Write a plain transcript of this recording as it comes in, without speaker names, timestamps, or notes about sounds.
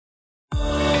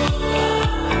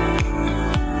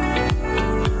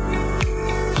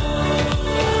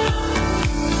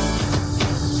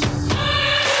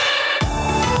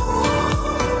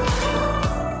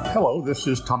this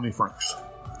is Tommy Franks.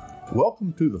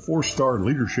 Welcome to the 4-Star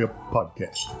Leadership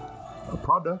Podcast, a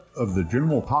product of the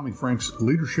General Tommy Franks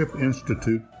Leadership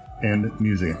Institute and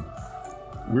Museum.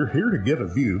 We're here to get a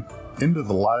view into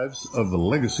the lives of the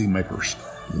legacy makers,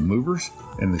 the movers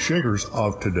and the shakers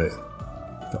of today,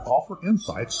 to offer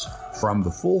insights from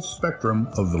the full spectrum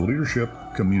of the leadership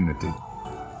community.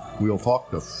 We'll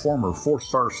talk to former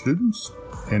 4-star students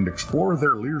and explore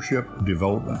their leadership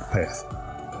development path.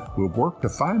 We'll work to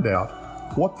find out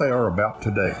what they are about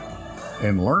today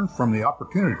and learn from the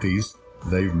opportunities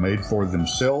they've made for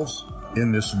themselves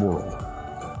in this world.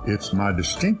 It's my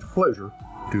distinct pleasure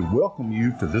to welcome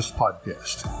you to this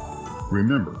podcast.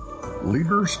 Remember,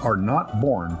 leaders are not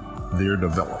born, they're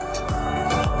developed.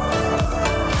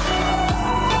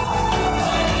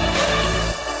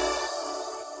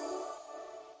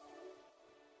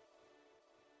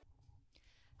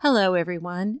 Hello,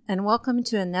 everyone, and welcome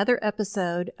to another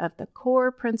episode of the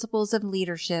Core Principles of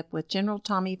Leadership with General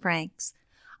Tommy Franks.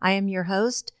 I am your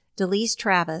host, Delise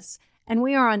Travis, and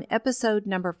we are on episode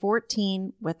number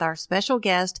 14 with our special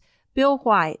guest, Bill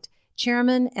White,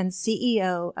 Chairman and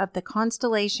CEO of the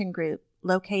Constellation Group,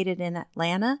 located in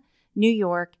Atlanta, New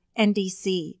York, and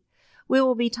D.C. We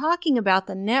will be talking about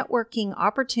the networking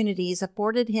opportunities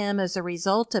afforded him as a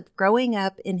result of growing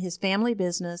up in his family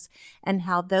business and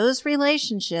how those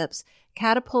relationships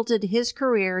catapulted his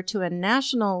career to a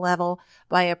national level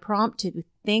by a prompt to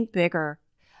think bigger.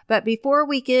 But before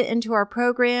we get into our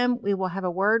program, we will have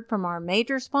a word from our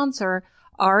major sponsor,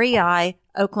 REI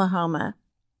Oklahoma.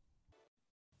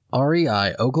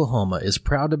 REI Oklahoma is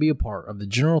proud to be a part of the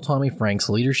General Tommy Franks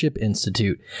Leadership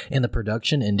Institute in the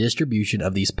production and distribution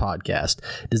of these podcasts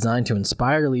designed to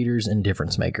inspire leaders and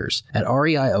difference makers. At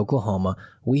REI Oklahoma,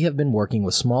 we have been working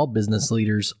with small business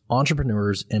leaders,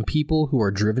 entrepreneurs, and people who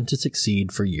are driven to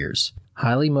succeed for years.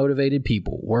 Highly motivated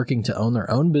people working to own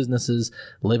their own businesses,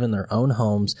 live in their own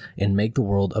homes, and make the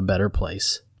world a better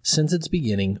place. Since its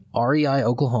beginning, REI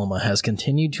Oklahoma has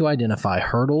continued to identify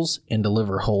hurdles and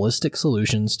deliver holistic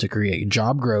solutions to create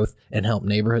job growth and help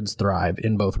neighborhoods thrive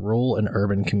in both rural and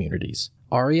urban communities.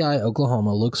 REI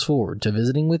Oklahoma looks forward to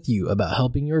visiting with you about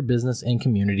helping your business and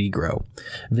community grow.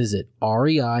 Visit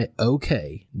reiok.org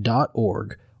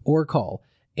or call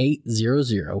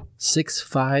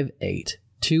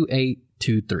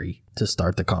 800-658-2823 to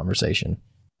start the conversation.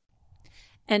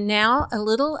 And now a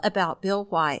little about Bill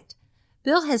White.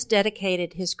 Bill has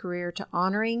dedicated his career to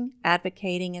honoring,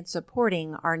 advocating, and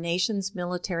supporting our nation's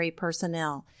military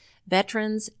personnel,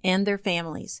 veterans, and their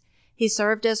families. He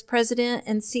served as president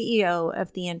and CEO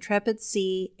of the Intrepid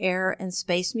Sea, Air, and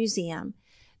Space Museum,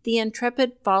 the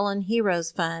Intrepid Fallen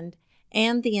Heroes Fund,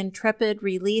 and the Intrepid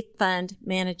Relief Fund,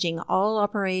 managing all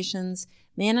operations,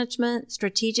 management,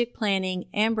 strategic planning,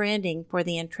 and branding for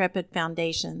the Intrepid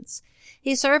Foundations.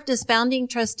 He served as founding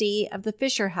trustee of the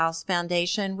Fisher House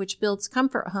Foundation, which builds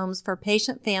comfort homes for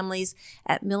patient families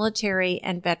at military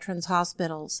and veterans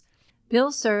hospitals.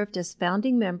 Bill served as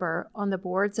founding member on the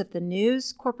boards of the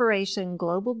News Corporation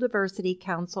Global Diversity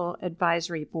Council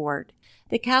Advisory Board,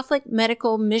 the Catholic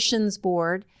Medical Missions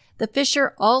Board, the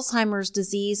Fisher Alzheimer's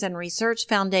Disease and Research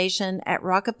Foundation at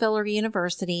Rockefeller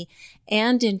University,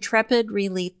 and Intrepid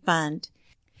Relief Fund.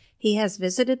 He has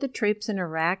visited the troops in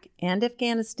Iraq and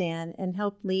Afghanistan and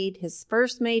helped lead his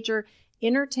first major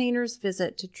entertainer's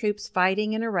visit to troops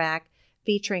fighting in Iraq,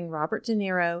 featuring Robert De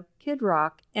Niro, Kid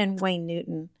Rock, and Wayne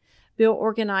Newton. Bill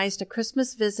organized a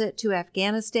Christmas visit to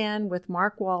Afghanistan with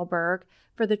Mark Wahlberg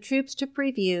for the troops to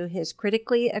preview his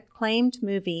critically acclaimed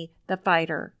movie, The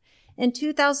Fighter. In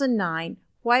 2009,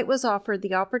 White was offered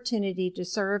the opportunity to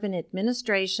serve in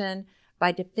administration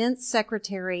by Defense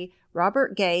Secretary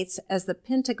Robert Gates as the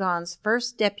Pentagon's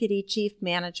first Deputy Chief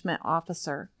Management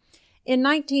Officer. In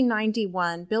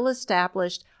 1991, Bill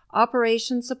established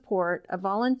Operation Support, a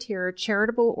volunteer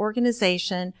charitable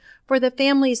organization for the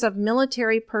families of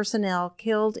military personnel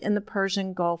killed in the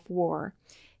Persian Gulf War.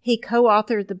 He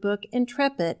co-authored the book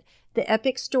Intrepid, the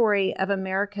epic story of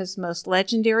America's most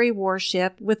legendary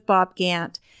warship, with Bob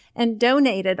Gant, and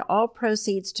donated all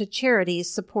proceeds to charities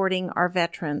supporting our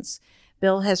veterans.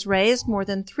 Bill has raised more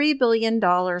than $3 billion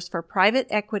for private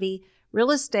equity, real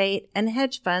estate, and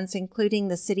hedge funds, including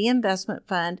the City Investment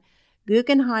Fund,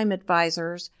 Guggenheim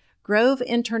Advisors, Grove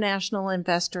International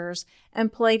Investors,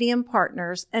 and Palladium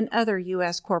Partners, and other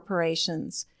U.S.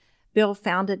 corporations. Bill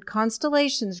founded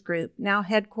Constellations Group, now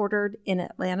headquartered in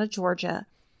Atlanta, Georgia.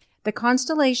 The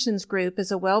Constellations Group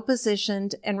is a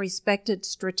well-positioned and respected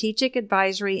strategic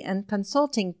advisory and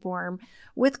consulting firm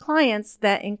with clients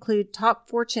that include top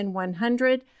Fortune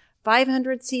 100,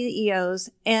 500 CEOs,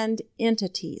 and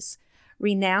entities.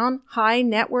 renowned high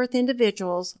net worth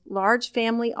individuals, large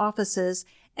family offices,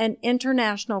 and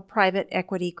international private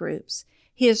equity groups.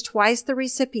 He is twice the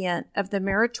recipient of the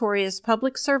Meritorious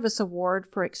Public Service Award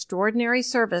for Extraordinary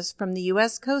Service from the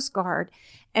U.S. Coast Guard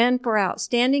and for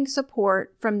outstanding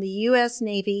support from the U.S.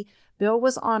 Navy. Bill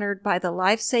was honored by the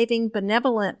Life-Saving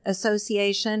Benevolent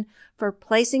Association for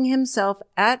placing himself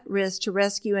at risk to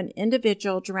rescue an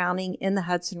individual drowning in the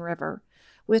Hudson River.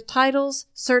 With titles,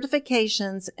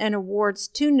 certifications, and awards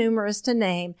too numerous to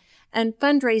name, and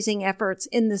fundraising efforts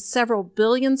in the several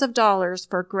billions of dollars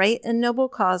for great and noble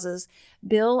causes,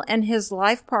 Bill and his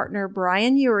life partner,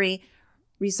 Brian Urey,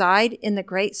 reside in the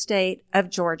great state of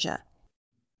Georgia.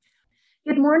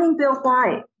 Good morning, Bill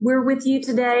White. We're with you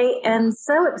today and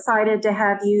so excited to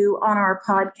have you on our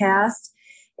podcast.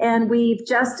 And we've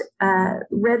just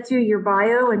read through your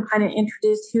bio and kind of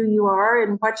introduced who you are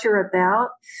and what you're about.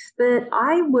 But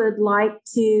I would like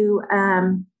to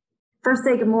first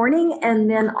say good morning and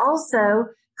then also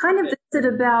kind of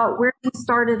visit about where you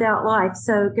started out life.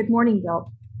 So good morning,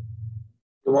 Bill.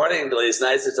 Good morning, Denise.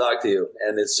 Nice to talk to you.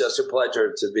 And it's just a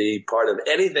pleasure to be part of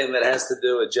anything that has to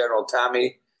do with General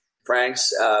Tommy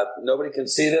Franks. Nobody can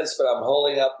see this, but I'm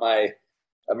holding up my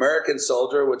American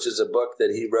Soldier, which is a book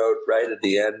that he wrote right at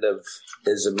the end of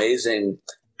his amazing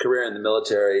career in the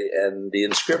military. And the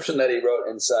inscription that he wrote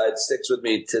inside sticks with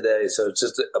me today. So it's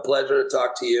just a pleasure to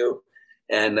talk to you.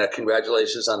 And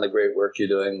congratulations on the great work you're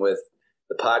doing with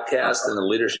the podcast and the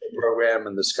leadership program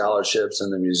and the scholarships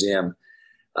and the museum.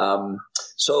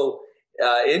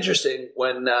 Interesting.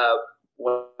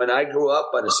 When I grew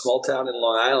up in a small town in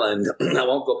Long Island, I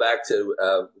won't go back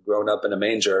to growing up in a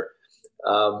manger.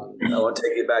 I won't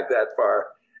take you back that far.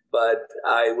 But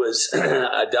I was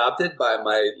adopted by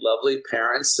my lovely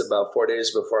parents about 4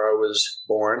 days before I was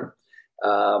born,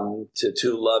 to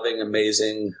two loving,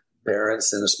 amazing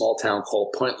parents in a small town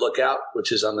called Point Lookout,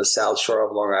 which is on the south shore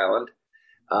of Long Island.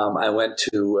 I went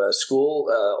to school,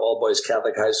 all-boys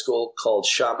Catholic high school called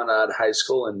Chaminade High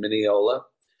School in Mineola.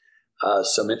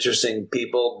 Some interesting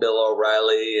people, Bill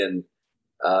O'Reilly and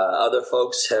other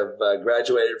folks have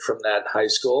graduated from that high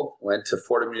school, went to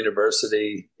Fordham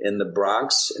University in the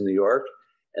Bronx in New York.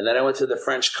 And then I went to the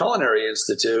French Culinary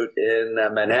Institute in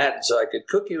Manhattan so I could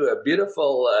cook you a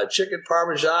beautiful chicken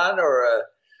parmesan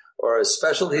or a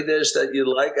specialty dish that you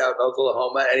like out in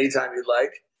Oklahoma anytime you'd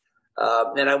like.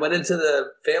 And I went into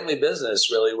the family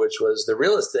business, really, which was the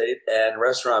real estate and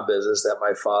restaurant business that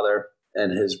my father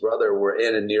and his brother were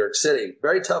in New York City.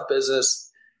 Very tough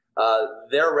business.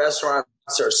 Their restaurants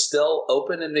are still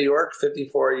open in New York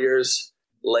 54 years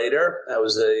later. I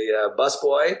was a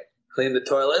busboy, cleaned the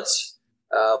toilets,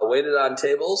 waited on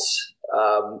tables,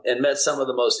 and met some of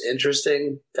the most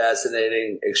interesting,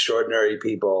 fascinating, extraordinary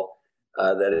people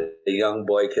that a young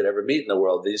boy could ever meet in the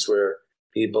world. These were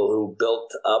people who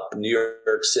built up New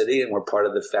York City and were part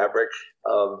of the fabric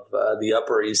of the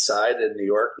Upper East Side in New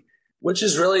York, which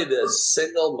is really the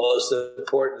single most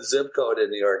important zip code in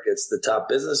New York. It's the top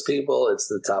business people. It's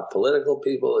the top political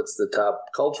people. It's the top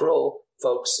cultural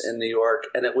folks in New York.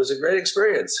 And it was a great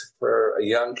experience for a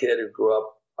young kid who grew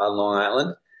up on Long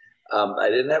Island. I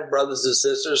didn't have brothers and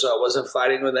sisters, so I wasn't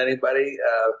fighting with anybody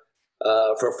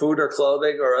for food or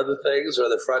clothing or other things or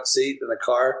the front seat in the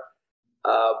car.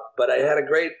 But I had a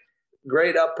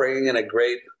great upbringing and a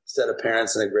great set of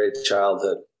parents and a great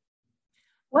childhood.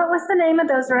 What was the name of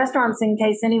those restaurants in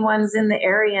case anyone's in the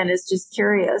area and is just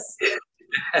curious?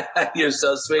 You're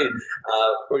so sweet.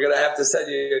 We're going to have to send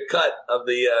you a cut of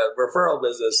the referral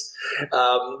business.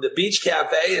 The Beach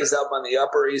Cafe is up on the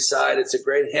Upper East Side. It's a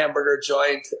great hamburger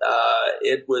joint.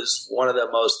 It was one of the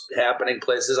most happening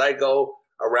places. I go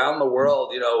around the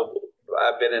world. You know,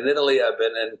 I've been in Italy. I've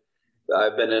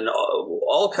been in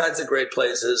all kinds of great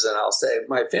places, and I'll say,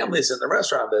 my family's in the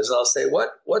restaurant business. I'll say,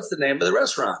 what's the name of the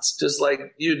restaurants? Just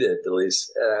like you did, Delise.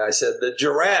 I said, the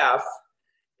Giraffe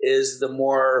is the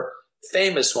more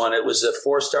famous one. It was a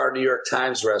 4-star New York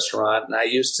Times restaurant, and I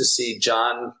used to see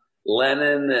John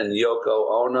Lennon and Yoko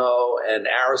Ono and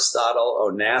Aristotle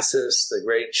Onassis, the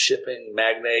great shipping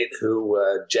magnate who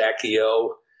Jackie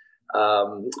O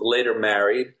later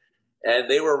married.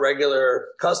 And they were regular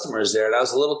customers there. And I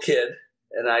was a little kid,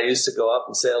 and I used to go up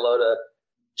and say hello to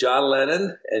John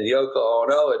Lennon and Yoko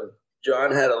Ono. And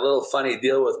John had a little funny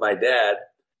deal with my dad.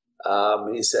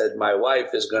 He said, my wife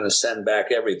is going to send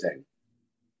back everything.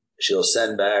 She'll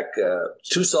send back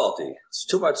too salty. It's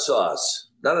too much sauce.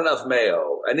 Not enough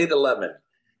mayo. I need a lemon.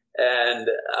 And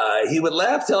he would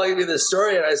laugh telling me this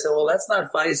story. And I said, well, that's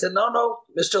not funny. He said, no,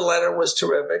 Mr. Lennon was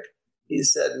terrific. He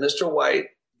said, Mr. White,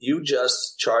 you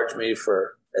just charge me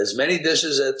for as many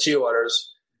dishes as she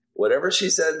orders. Whatever she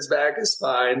sends back is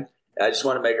fine. I just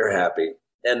want to make her happy.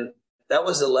 And that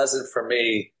was a lesson for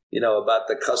me, about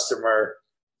the customer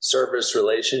service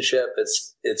relationship.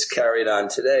 It's carried on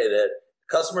today that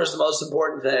customer is the most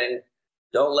important thing.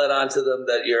 Don't let on to them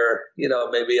that you're,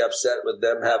 maybe upset with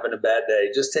them having a bad day.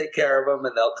 Just take care of them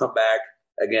and they'll come back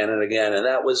again and again. And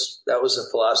that was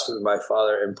a philosophy my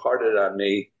father imparted on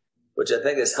me, which I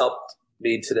think has helped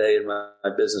me today in my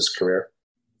business career.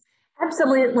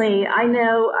 Absolutely. I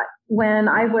know when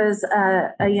I was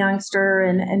a youngster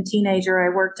and teenager,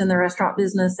 I worked in the restaurant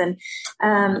business,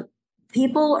 and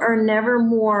people are never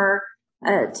more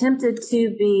tempted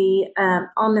to be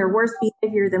on their worst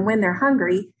behavior than when they're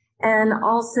hungry. And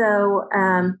also,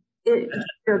 it's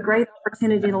a great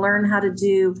opportunity to learn how to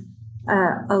do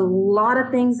a lot of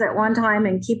things at one time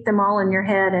and keep them all in your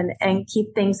head and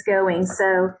keep things going.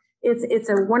 So it's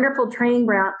a wonderful training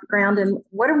ground, and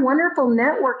what a wonderful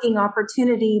networking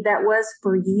opportunity that was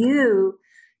for you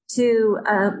to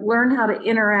learn how to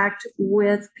interact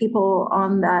with people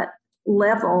on that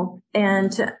level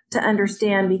and to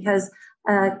understand, because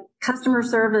customer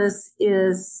service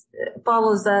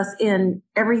follows us in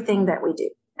everything that we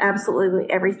do. Absolutely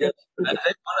everything. Yeah. I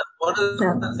think one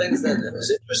of the things that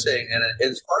is interesting, and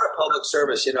it's part of public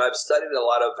service. I've studied a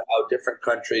lot of how different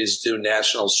countries do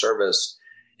national service.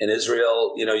 In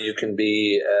Israel, you can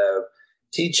be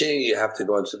teaching, you have to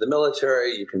go into the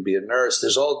military, you can be a nurse.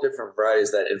 There's all different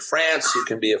varieties that. In France, you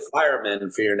can be a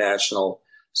fireman for your national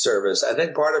service. I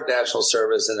think part of national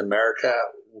service in America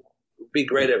would be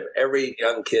great if every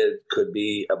young kid could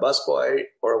be a busboy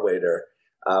or a waiter.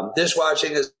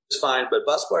 Dishwashing is fine, but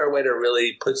busboy or waiter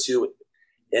really puts you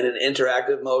in an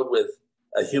interactive mode with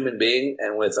a human being.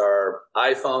 And with our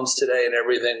iPhones today and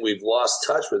everything, we've lost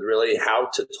touch with really how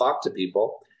to talk to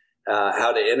people.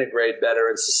 How to integrate better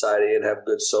in society and have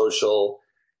good social,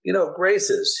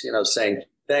 graces, saying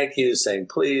thank you, saying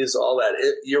please, all that.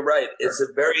 You're right. It's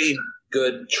a very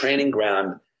good training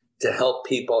ground to help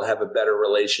people have a better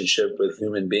relationship with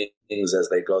human beings as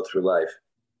they go through life.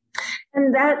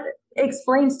 And that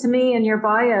explains to me in your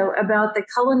bio about the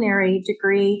culinary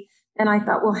degree. And I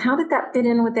thought, well, how did that fit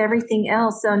in with everything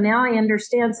else? So now I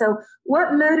understand. So what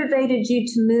motivated you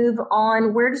to move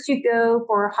on? Where did you go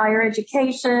for higher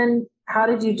education? How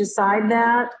did you decide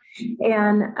that?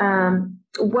 And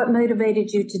what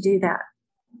motivated you to do that?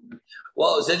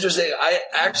 Well, it's interesting. I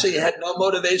actually had no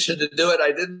motivation to do it.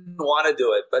 I didn't want to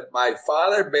do it, but my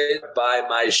father made me buy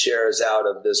my shares out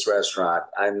of this restaurant.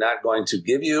 I'm not going to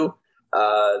give you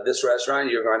this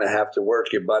restaurant. You're going to have to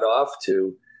work your butt off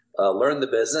to learn the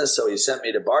business. So he sent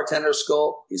me to bartender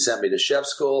school. He sent me to chef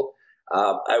school.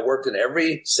 I worked in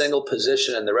every single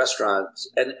position in the restaurant.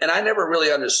 And I never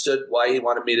really understood why he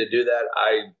wanted me to do that.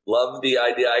 I love the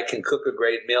idea I can cook a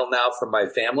great meal now for my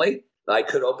family. I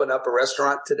could open up a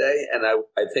restaurant today, and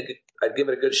I think I'd give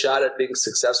it a good shot at being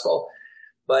successful.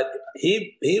 But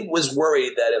he was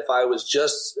worried that if I was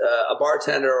just a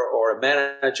bartender or a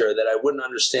manager, that I wouldn't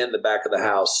understand the back of the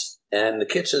house. And the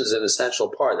kitchen is an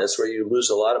essential part. That's where you lose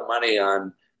a lot of money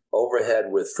on overhead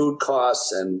with food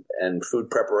costs and food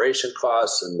preparation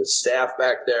costs and the staff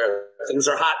back there. Things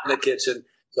are hot in the kitchen.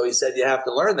 So he said, you have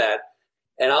to learn that.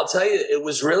 And I'll tell you, it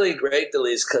was really great,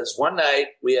 Delise, because one night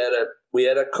we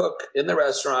had a cook in the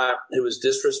restaurant who was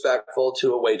disrespectful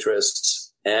to a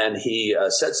waitress. And he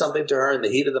said something to her in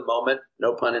the heat of the moment,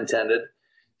 no pun intended.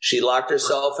 She locked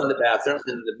herself in the bathroom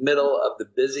in the middle of the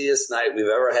busiest night we've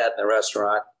ever had in the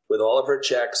restaurant, with all of her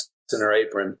checks in her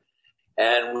apron.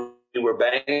 And we were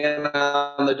banging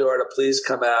on the door to please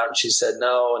come out. And she said,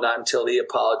 no, not until he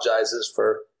apologizes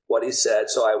for what he said.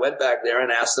 So I went back there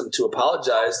and asked him to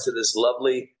apologize to this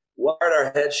lovely,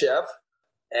 our head chef.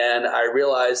 And I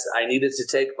realized I needed to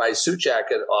take my suit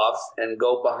jacket off and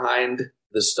go behind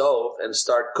the stove and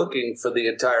start cooking for the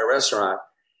entire restaurant.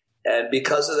 And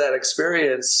because of that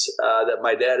experience that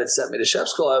my dad had sent me to chef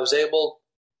school,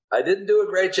 I didn't do a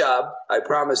great job. I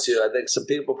promise you. I think some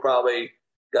people probably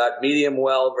got medium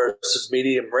well versus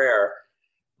medium rare,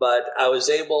 but I was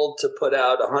able to put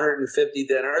out 150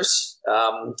 dinners.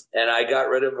 And I got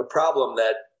rid of a problem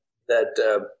that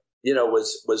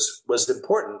was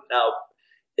important. Now,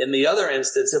 in the other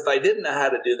instance, if I didn't know how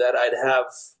to do that, I'd have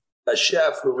a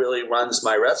chef who really runs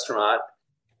my restaurant.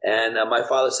 And my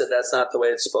father said, that's not the way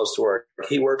it's supposed to work.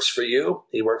 He works for you.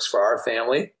 He works for our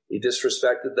family. He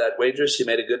disrespected that waitress. He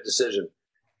made a good decision.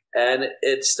 And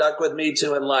it stuck with me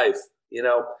too in life.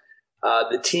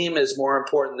 The team is more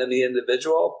important than the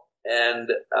individual.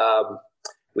 And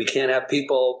we can't have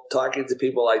people talking to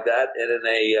people like that in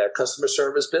a customer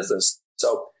service business.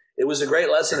 So it was a great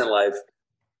lesson in life.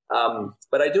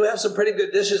 But I do have some pretty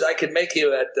good dishes I can make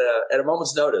you at a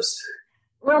moment's notice.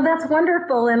 Well, that's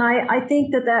wonderful. And I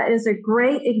think that is a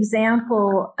great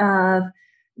example of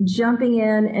jumping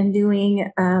in and doing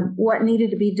what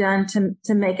needed to be done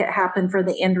to make it happen for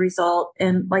the end result.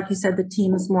 And like you said, the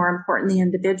team is more important than the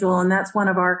individual. And that's one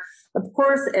of our, of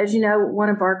course, as you know, one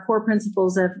of our core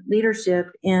principles of leadership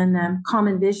in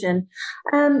Common Vision.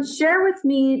 Share with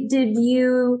me,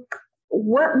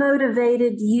 what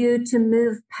motivated you to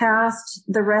move past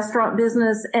the restaurant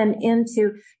business and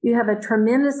into, you have a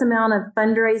tremendous amount of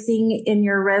fundraising in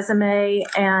your resume,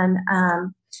 and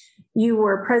you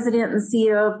were president and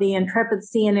CEO of the Intrepid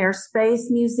Sea and Air Space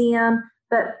Museum.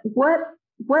 But what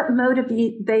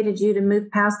motivated you to move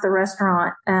past the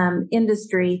restaurant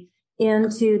industry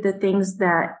into the things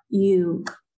that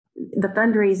the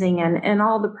fundraising and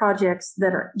all the projects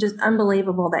that are just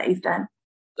unbelievable that you've done?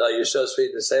 Oh, you're so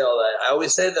sweet to say all that. I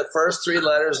always say the first three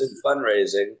letters in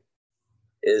fundraising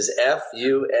is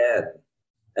FUN,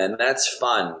 and that's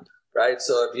fun, right?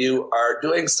 So if you are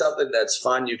doing something that's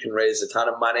fun, you can raise a ton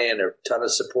of money and a ton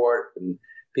of support, and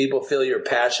people feel your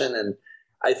passion. And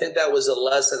I think that was a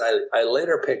lesson I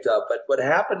later picked up. But what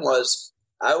happened was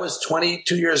I was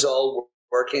 22 years old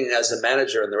working as a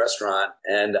manager in the restaurant.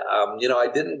 And, I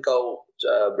didn't go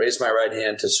raise my right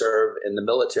hand to serve in the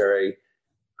military.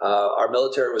 Our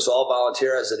military was all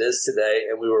volunteer as it is today,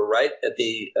 and we were right at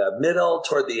the middle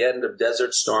toward the end of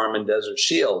Desert Storm and Desert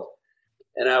Shield.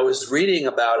 And I was reading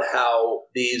about how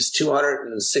these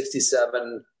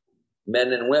 267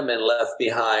 men and women left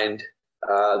behind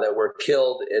that were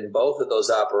killed in both of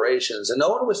those operations, and no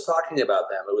one was talking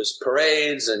about them. It was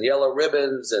parades and yellow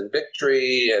ribbons and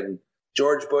victory and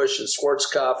George Bush and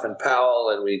Schwarzkopf and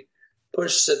Powell, and we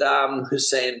pushed Saddam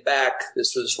Hussein back.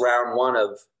 This was round one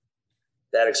of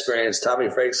that experience. Tommy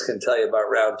Franks can tell you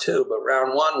about round two, but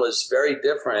round one was very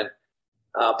different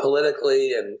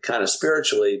politically and kind of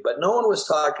spiritually, but no one was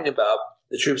talking about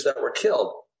the troops that were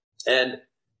killed. And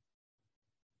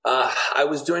I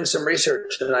was doing some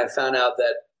research, and I found out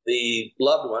that the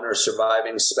loved one or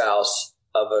surviving spouse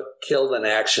of a killed in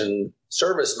action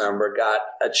service member got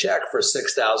a check for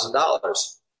 $6,000,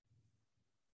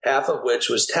 half of which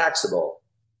was taxable.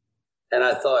 And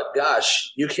I thought,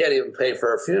 gosh, you can't even pay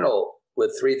for a funeral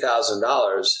with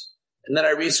 $3,000. And then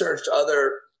I researched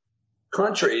other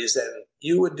countries, and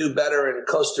you would do better in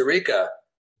Costa Rica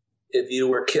if you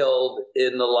were killed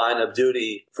in the line of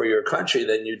duty for your country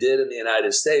than you did in the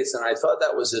United States. And I thought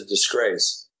that was a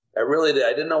disgrace. I really did.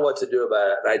 I didn't know what to do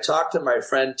about it. And I talked to my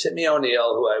friend Timmy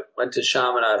O'Neill, who I went to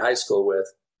Chaminade High School with,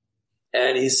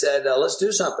 and he said, let's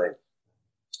do something.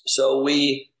 So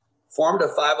we formed a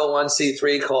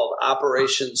 501c3 called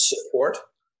Operation Support.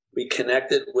 We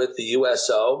connected with the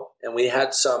USO, and we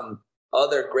had some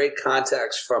other great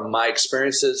contacts from my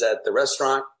experiences at the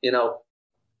restaurant.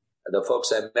 The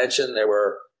folks I mentioned, there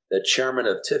were the chairman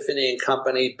of Tiffany and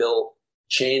Company, Bill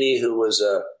Cheney, who was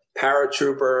a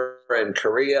paratrooper in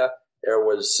Korea. There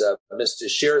was Mr.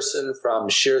 Shearson from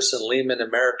Shearson Lehman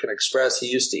American Express. He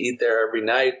used to eat there every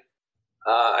night.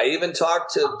 I even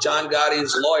talked to John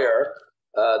Gotti's lawyer,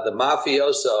 the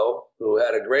mafioso, who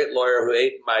had a great lawyer who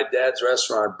ate in my dad's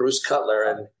restaurant, Bruce Cutler,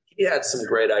 and he had some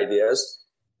great ideas.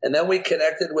 And then we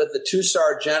connected with the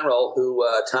two-star general who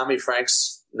Tommy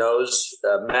Franks knows,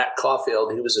 Matt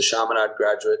Caulfield. He was a Chaminade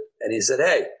graduate. And he said,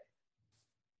 hey,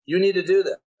 you need to do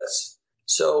this.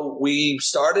 So we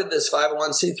started this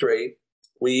 501c3.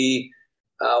 We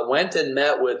went and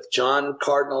met with John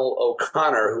Cardinal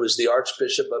O'Connor, who was the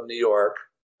Archbishop of New York.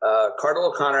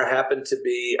 Cardinal O'Connor happened to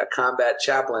be a combat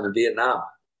chaplain in Vietnam.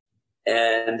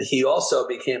 And he also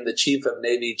became the chief of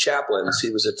Navy chaplains. He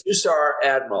was a two-star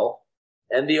admiral.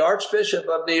 And the Archbishop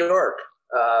of New York,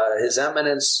 His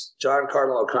Eminence John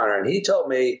Cardinal O'Connor, and he told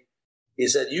me, he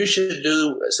said, you should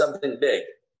do something big.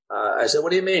 I said,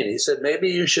 what do you mean? He said, maybe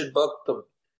you should book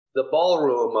the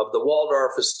ballroom of the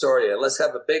Waldorf Astoria. Let's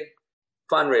have a big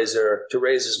fundraiser to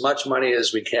raise as much money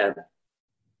as we can.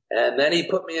 And then he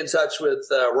put me in touch with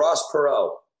Ross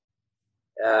Perot.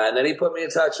 And then he put me in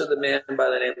touch with a man by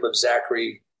the name of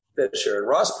Zachary Fisher. And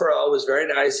Ross Perot was very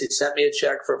nice. He sent me a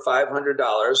check for $500.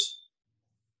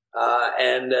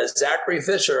 And Zachary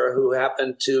Fisher, who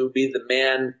happened to be the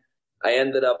man I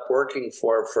ended up working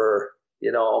for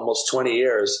almost 20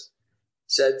 years,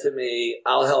 said to me,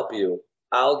 I'll help you.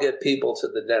 I'll get people to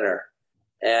the dinner.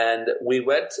 And we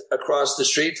went across the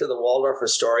street to the Waldorf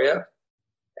Astoria,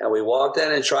 and we walked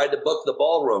in and tried to book the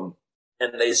ballroom.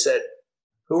 And they said,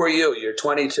 who are you? You're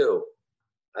 22.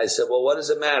 I said, well, what does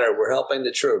it matter? We're helping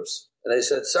the troops. And they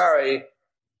said, sorry,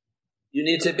 you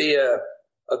need to be a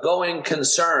going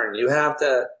concern. You have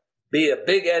to be a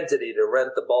big entity to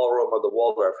rent the ballroom of the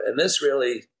Waldorf. And this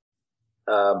really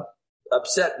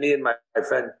upset me and my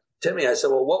friend Timmy, I said,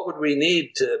 well, what would we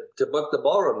need to book the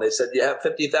ballroom? They said, you have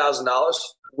 $50,000.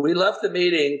 We left the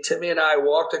meeting. Timmy and I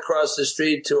walked across the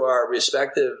street to our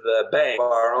respective bank,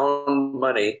 our own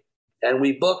money, and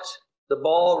we booked the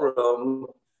ballroom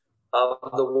of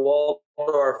the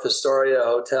Waldorf Astoria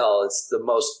Hotel. It's the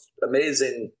most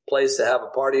amazing place to have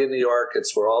a party in New York.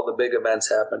 It's where all the big events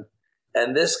happen.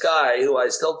 And this guy, who I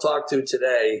still talk to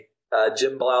today,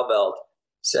 Jim Blauvelt,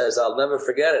 says, I'll never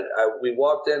forget it. We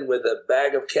walked in with a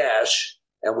bag of cash,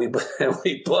 and we booked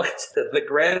the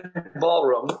grand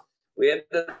ballroom. We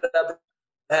ended up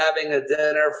having a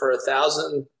dinner for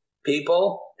 1,000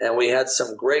 people, and we had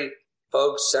some great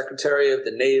folks, Secretary of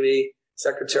the Navy,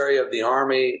 Secretary of the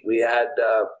Army. We had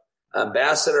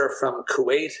ambassador from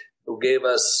Kuwait who gave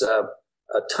us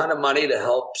a ton of money to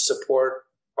help support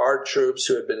our troops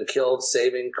who had been killed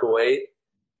saving Kuwait.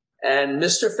 And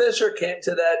Mr. Fisher came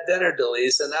to that dinner,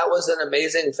 Delise, and that was an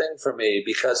amazing thing for me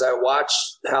because I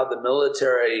watched how the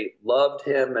military loved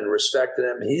him and respected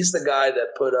him. He's the guy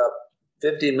that put up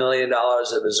 $50 million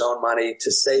of his own money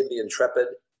to save the Intrepid,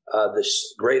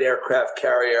 this great aircraft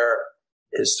carrier,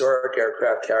 historic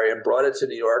aircraft carrier, and brought it to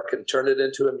New York and turned it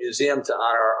into a museum to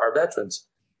honor our veterans.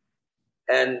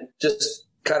 And just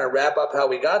kind of wrap up how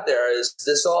we got there is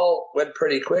this all went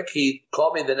pretty quick. He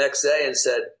called me the next day and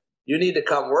said, you need to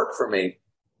come work for me.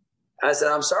 I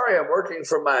said, I'm sorry, I'm working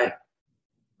for my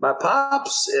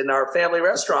pops in our family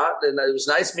restaurant, and it was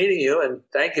nice meeting you, and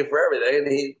thank you for everything.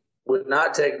 And he would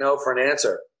not take no for an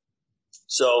answer.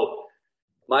 So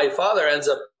my father ends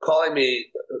up calling me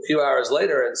a few hours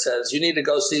later and says, you need to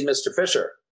go see Mr.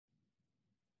 Fisher.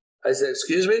 I said,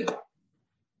 excuse me?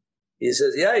 He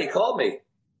says, yeah, he called me.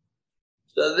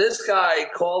 So this guy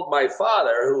called my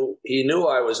father, who he knew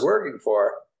I was working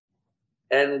for,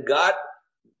 and got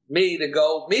me to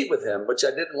go meet with him, which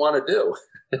I didn't want to do.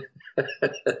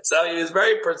 So he was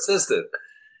very persistent.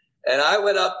 And I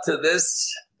went up to this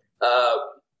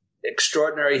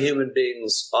extraordinary human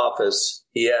being's office.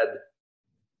 He had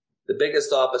the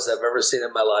biggest office I've ever seen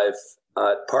in my life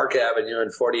at Park Avenue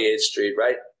and 48th Street,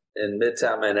 right in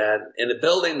Midtown Manhattan, in a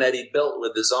building that he built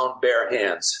with his own bare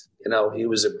hands. You know, he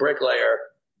was a bricklayer.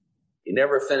 He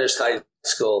never finished high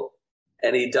school.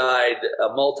 And he died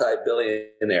a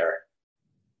multi-billionaire.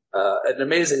 An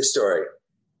amazing story.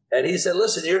 And he said,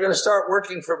 listen, you're going to start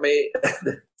working for me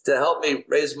to help me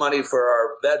raise money for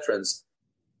our veterans.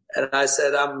 And I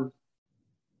said, I'm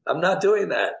not doing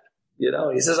that. You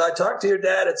know, he says, I talked to your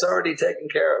dad. It's already taken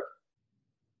care of.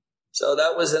 So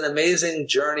that was an amazing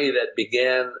journey that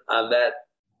began on that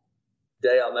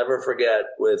day I'll never forget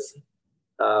with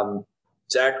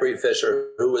Zachary Fisher,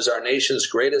 who was our nation's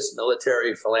greatest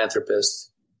military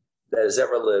philanthropist that has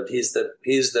ever lived. He's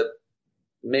the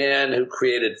man who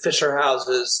created Fisher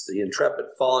Houses, the Intrepid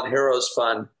Fallen Heroes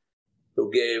Fund,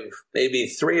 who gave maybe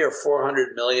 $300 or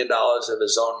 $400 million of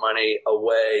his own money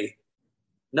away.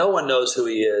 No one knows who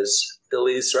he is,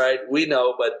 Delise, right? We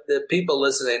know, but the people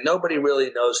listening, nobody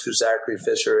really knows who Zachary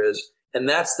Fisher is. And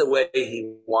that's the way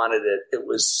he wanted it. It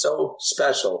was so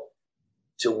special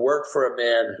to work for a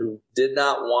man who did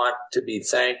not want to be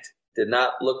thanked, did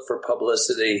not look for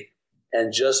publicity,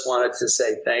 and just wanted to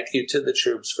say thank you to the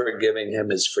troops for giving him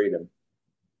his freedom.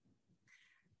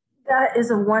 That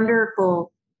is a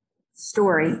wonderful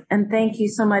story, and thank you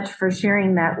so much for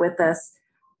sharing that with us.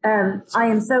 I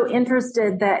am so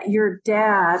interested that your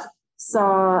dad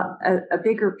saw a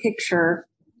bigger picture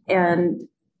and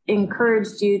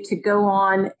encouraged you to go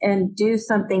on and do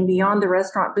something beyond the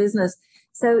restaurant business.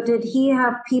 So did he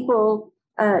have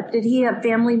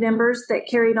family members that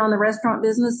carried on the restaurant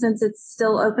business since it's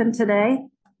still open today?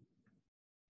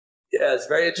 Yeah, it's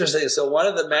very interesting. So one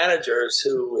of the managers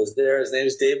who was there, his name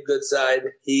is Dave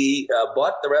Goodside. He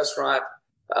bought the restaurant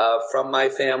from my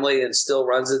family and still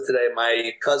runs it today.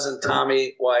 My cousin,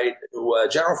 Tommy White, who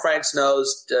General Franks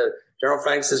knows. General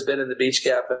Franks has been in the Beach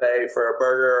Cafe for a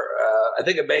burger, I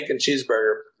think a bacon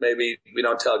cheeseburger. Maybe we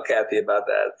don't tell Kathy about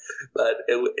that, but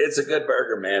it's a good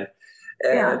burger, man.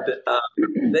 And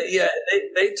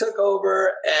they took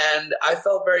over, and I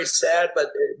felt very sad, but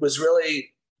it was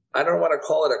really, I don't want to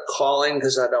call it a calling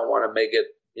because I don't want to make it,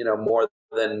 more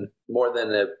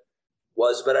than it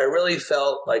was, but I really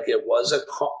felt like it was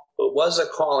a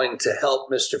calling to help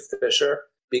Mr. Fisher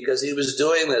because he was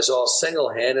doing this all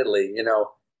single-handedly,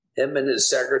 him and his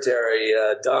secretary,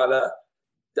 Donna,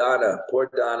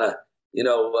 poor Donna,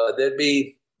 there'd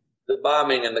be the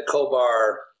bombing in the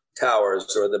Khobar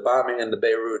Towers or the bombing in the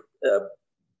Beirut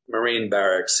Marine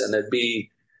Barracks, and there'd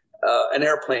be an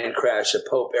airplane crash at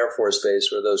Pope Air Force Base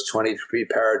where those 23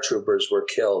 paratroopers were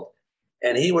killed.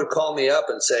 And he would call me up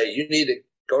and say, you need to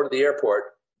go to the airport.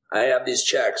 I have these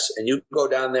checks, and you go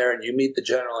down there and you meet the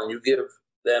general and you give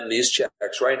them these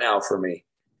checks right now for me.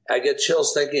 I get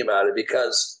chills thinking about it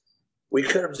because we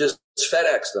could have just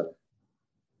FedExed them,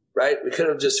 right? We could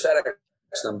have just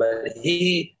FedExed them, but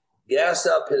he gassed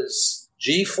up his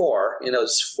G4,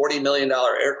 his $40 million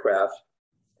aircraft,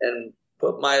 and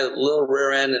put my little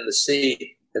rear end in the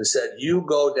seat and said, you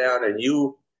go down and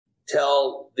you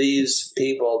tell these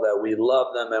people that we love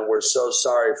them and we're so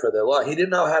sorry for their loss. He didn't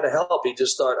know how to help. He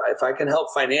just thought, if I can help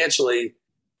financially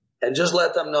and just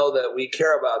let them know that we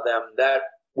care about them, that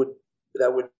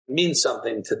would mean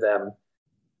something to them.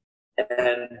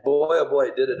 And boy, oh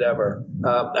boy, did it ever.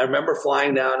 I remember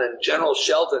flying down, and General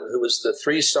Shelton, who was the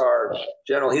 3-star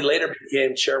general, he later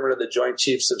became chairman of the Joint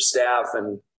Chiefs of Staff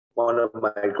and one of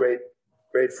my great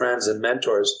friends and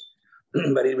mentors.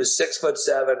 But he was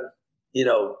 6'7",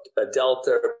 a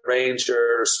Delta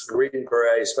Ranger, Green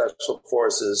Beret, Special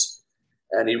Forces,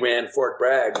 and he ran Fort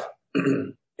Bragg.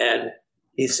 And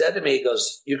he said to me, he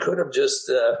goes, you could have just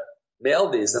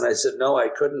mailed these. And I said, no, I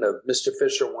couldn't have. Mr.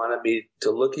 Fisher wanted me to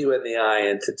look you in the eye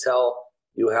and to tell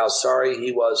you how sorry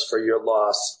he was for your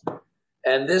loss.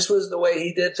 And this was the way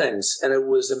he did things. And it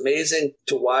was amazing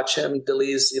to watch him,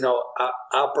 DeLees,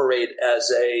 operate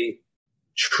as a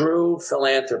true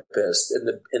philanthropist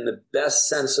in the best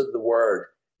sense of the word.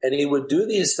 And he would do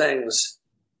these things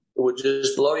that would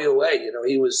just blow you away.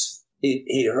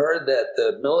 He heard that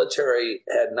the military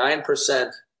had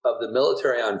 9% of the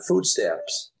military on food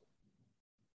stamps.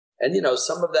 And,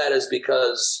 some of that is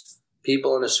because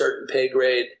people in a certain pay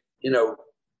grade,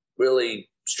 really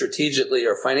strategically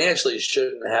or financially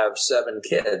shouldn't have 7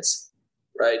 kids,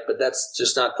 right? But that's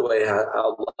just not the way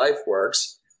how life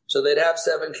works. So they'd have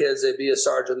 7 kids, they'd be a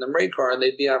sergeant in the Marine Corps, and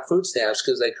they'd be on food stamps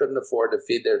because they couldn't afford to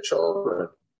feed their children.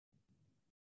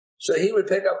 So he would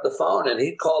pick up the phone and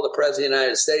he'd call the President of the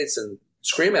United States and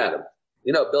scream at him.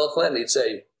 Bill Clinton, he'd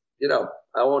say,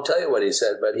 I won't tell you what he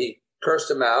said, but he cursed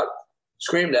him out,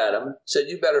 screamed at him, said,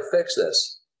 you better fix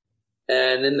this.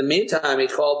 And in the meantime, he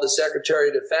called the Secretary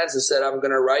of Defense and said, I'm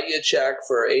going to write you a check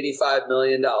for $85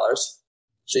 million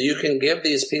so you can give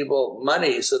these people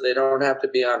money so they don't have to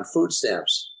be on food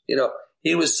stamps.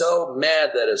 He was so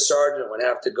mad that a sergeant would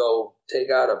have to go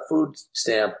take out a food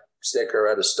stamp sticker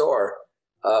at a store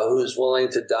who's willing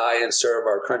to die and serve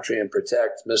our country and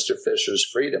protect Mr. Fisher's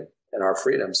freedom and our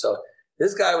freedom. So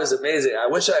this guy was amazing. I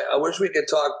wish we could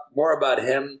talk more about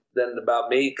him than about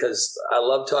me because I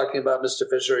love talking about Mr.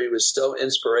 Fisher. He was so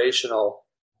inspirational.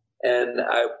 And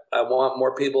I want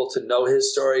more people to know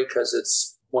his story because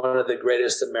it's one of the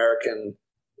greatest American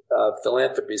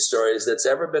philanthropy stories that's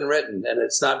ever been written. And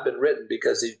it's not been written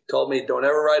because he told me, don't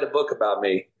ever write a book about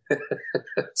me.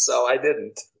 So I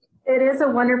didn't. It is a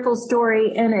wonderful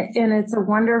story, and it's a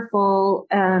wonderful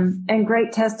and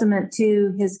great testament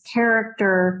to his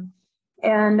character.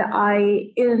 And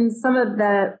in some of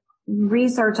the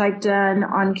research I've done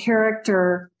on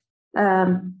character,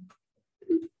 there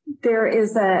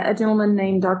is a gentleman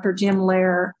named Dr. Jim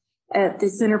Lair at the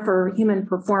Center for Human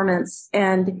Performance,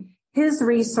 and his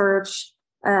research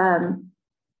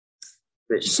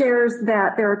shares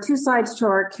that there are 2 sides to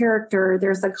our character.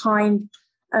 There's a kind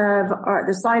of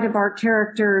the side of our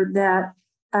character that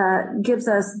gives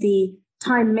us the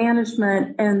time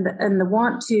management and the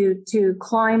want to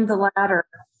climb the ladder.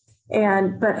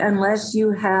 But unless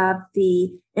you have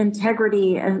the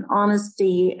integrity and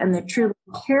honesty and the true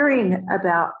caring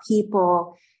about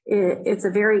people, it's a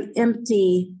very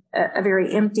empty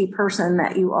person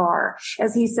that you are.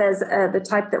 As he says, the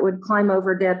type that would climb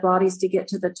over dead bodies to get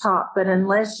to the top. But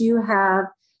unless you have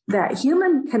that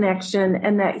human connection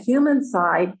and that human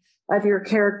side of your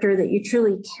character, that you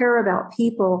truly care about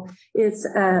people, it's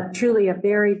truly a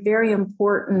very, very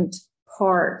important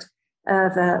part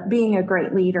of being a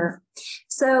great leader.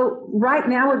 So right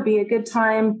now would be a good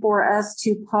time for us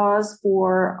to pause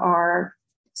for our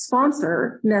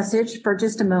sponsor message for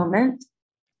just a moment.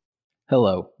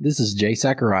 Hello, this is Jay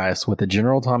Zacharias with the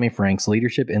General Tommy Franks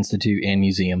Leadership Institute and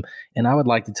Museum, and I would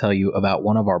like to tell you about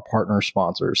one of our partner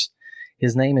sponsors.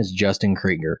 His name is Justin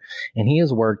Krieger, and he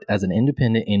has worked as an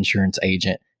independent insurance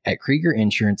agent at Krieger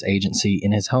Insurance Agency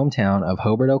in his hometown of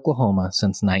Hobart, Oklahoma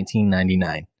since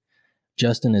 1999.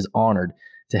 Justin is honored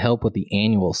to help with the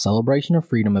annual Celebration of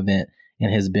Freedom event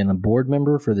and has been a board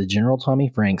member for the General Tommy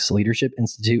Franks Leadership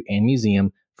Institute and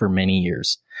Museum for many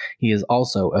years. He is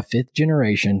also a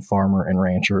 5th-generation farmer and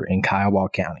rancher in Kiowa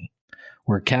County,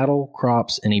 where cattle,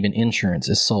 crops, and even insurance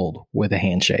is sold with a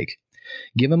handshake.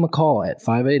 Give him a call at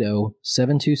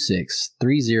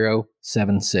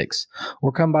 580-726-3076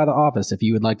 or come by the office if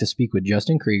you would like to speak with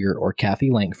Justin Krieger or Kathy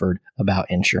Lankford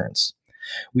about insurance.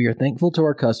 We are thankful to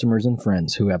our customers and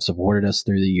friends who have supported us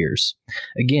through the years.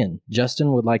 Again,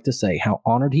 Justin would like to say how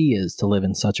honored he is to live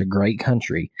in such a great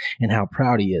country and how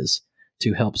proud he is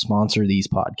to help sponsor these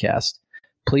podcasts.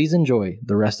 Please enjoy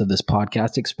the rest of this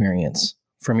podcast experience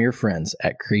from your friends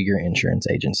at Krieger Insurance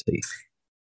Agency.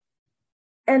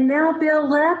 And now, Bill,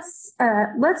 let's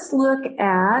look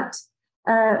at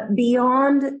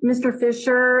beyond Mr.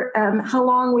 Fisher. How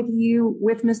long with you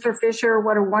with Mr. Fisher?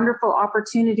 What a wonderful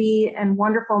opportunity and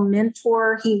wonderful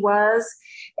mentor he was.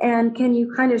 And can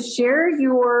you kind of share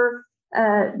your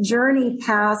journey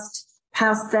past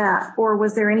that, or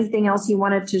was there anything else you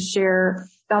wanted to share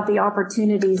about the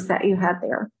opportunities that you had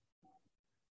there?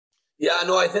 Yeah,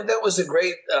 no, I think that was a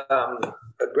great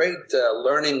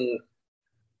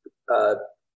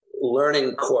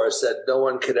learning course that no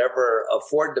one could ever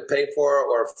afford to pay for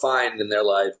or find in their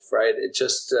life, right? It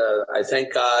just, I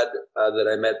thank God that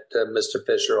I met Mr.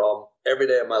 Fisher every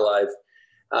day of my life.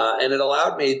 And it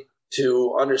allowed me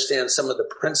to understand some of the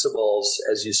principles,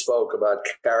 as you spoke about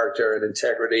character and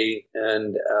integrity,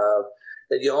 and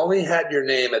that you only had your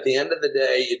name. At the end of the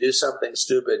day, you do something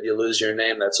stupid, you lose your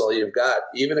name. That's all you've got.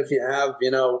 Even if you have,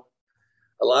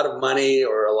 a lot of money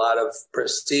or a lot of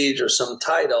prestige or some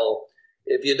title,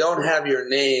 if you don't have your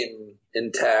name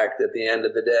intact at the end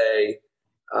of the day,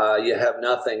 you have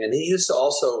nothing. And he used to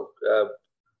also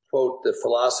quote the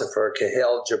philosopher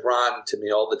Khalil Gibran to me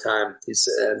all the time. He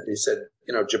said,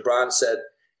 Gibran said,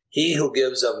 "He who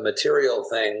gives of material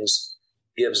things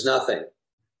gives nothing.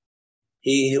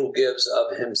 He who gives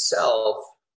of himself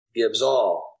gives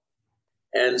all."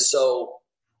 And so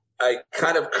I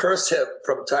kind of curse him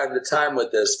from time to time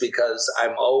with this, because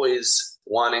I'm always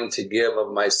wanting to give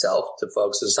of myself to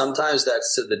folks. And sometimes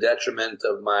that's to the detriment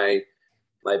of my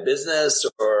business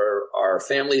or our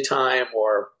family time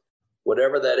or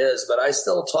whatever that is. But I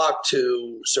still talk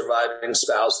to surviving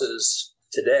spouses.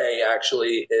 Today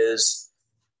actually is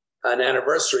an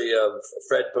anniversary of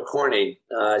Fred Picorni.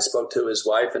 I spoke to his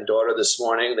wife and daughter this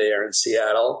morning. They are in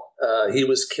Seattle. He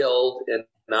was killed in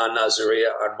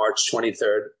Nazaria on March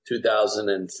 23rd,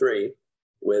 2003,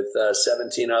 with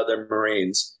 17 other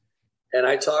Marines. And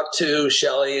I talk to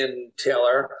Shelley and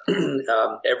Taylor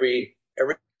every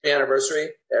anniversary,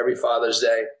 every Father's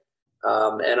Day,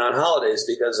 and on holidays,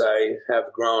 because I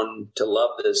have grown to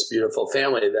love this beautiful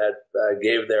family that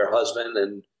gave their husband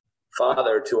and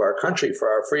father to our country for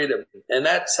our freedom. And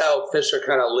that's how Fisher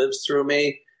kind of lives through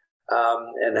me,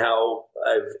 and how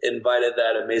I've invited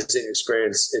that amazing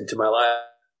experience into my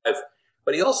life.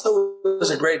 But he also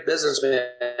was a great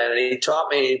businessman, and he taught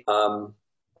me,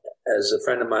 as a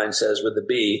friend of mine says with the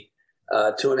B,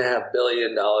 $2.5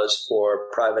 billion for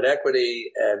private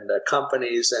equity and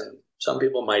companies. And some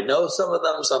people might know some of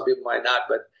them, some people might not.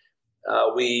 But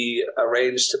we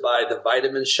arranged to buy the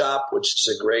Vitamin Shop, which is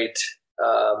a great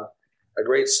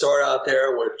store out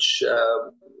there, which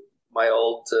my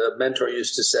old mentor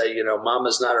used to say,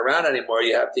 Mama's not around anymore.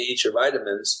 You have to eat your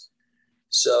vitamins.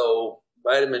 So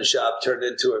Vitamin Shop turned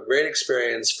into a great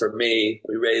experience for me.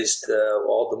 We raised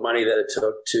all the money that it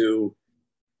took to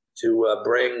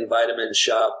bring Vitamin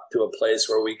Shop to a place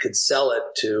where we could sell it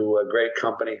to a great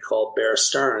company called Bear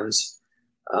Stearns.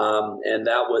 And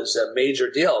that was a major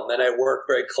deal. And then I worked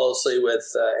very closely with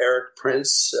Eric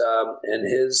Prince and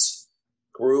his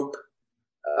group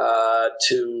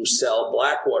to sell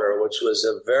Blackwater, which was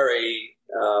a very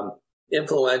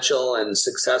influential and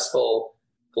successful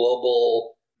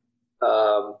global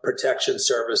protection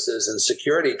services and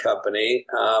security company.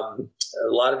 A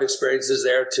lot of experiences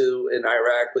there too in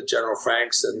Iraq with General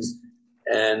Franks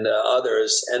and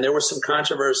others. And there was some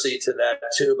controversy to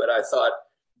that too. But I thought,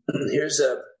 here's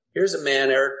a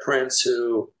man, Eric Prince,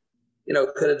 who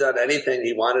could have done anything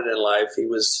he wanted in life. He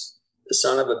was the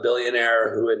son of a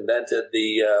billionaire who invented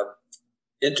the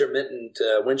intermittent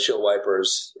windshield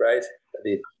wipers, right?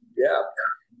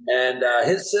 And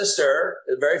his sister,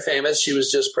 very famous, she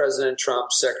was just President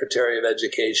Trump's Secretary of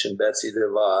Education, Betsy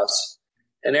DeVos.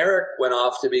 And Eric went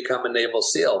off to become a Naval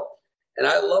SEAL. And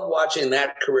I love watching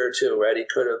that career too, right? He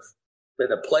could have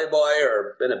been a playboy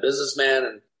or been a businessman.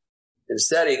 And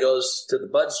instead, he goes to the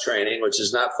BUDS training, which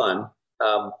is not fun.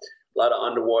 A lot of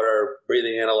underwater,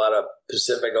 breathing in a lot of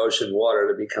Pacific Ocean water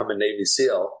to become a Navy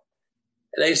SEAL.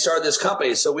 And they started this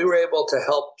company. So we were able to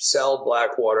help sell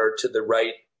Blackwater to the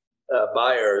right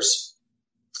buyers,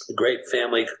 a great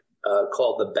family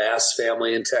called the Bass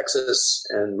family in Texas.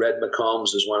 And Red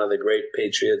McCombs is one of the great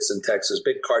patriots in Texas,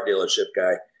 big car dealership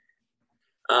guy.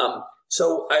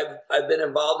 So I've been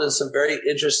involved in some very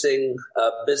interesting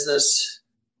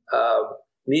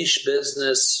niche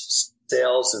business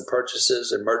sales and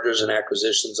purchases and mergers and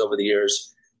acquisitions over the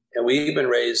years. And we even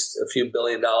raised a few $1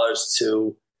 billion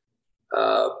to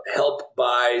help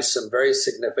buy some very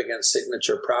significant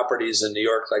signature properties in New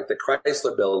York, like the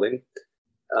Chrysler Building.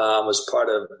 Was part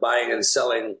of buying and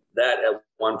selling that at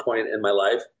one point in my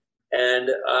life. And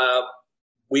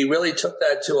we really took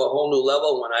that to a whole new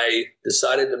level when I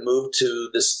decided to move to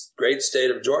this great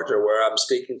state of Georgia, where I'm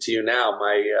speaking to you now.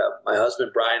 My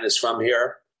husband, Brian, is from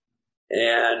here.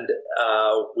 And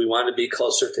we wanted to be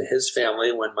closer to his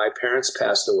family when my parents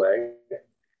passed away.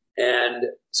 And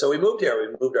so we moved here.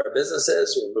 We moved our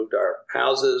businesses. We moved our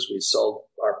houses. We sold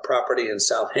our property in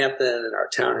Southampton and our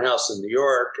townhouse in New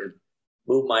York and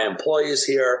moved my employees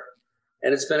here.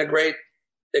 And it's been a great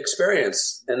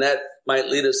experience. And that might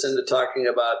lead us into talking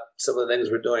about some of the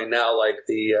things we're doing now, like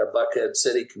the Buckhead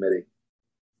City Committee.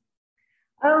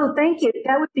 Oh, thank you.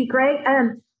 That would be great.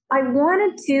 I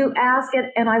wanted to ask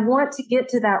it, and I want to get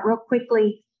to that real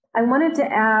quickly. I wanted to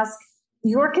ask,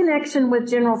 your connection with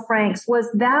General Franks, was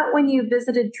that when you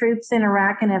visited troops in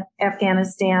Iraq and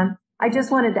Afghanistan? I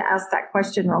just wanted to ask that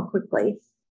question real quickly.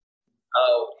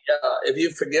 Oh, yeah. If you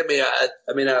forgive me, I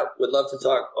would love to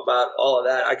talk about all of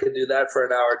that. I could do that for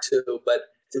an hour too, but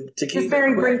to keep just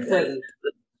very it quick, briefly.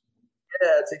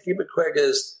 To keep it quick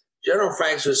is General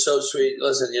Franks was so sweet.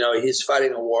 Listen, he's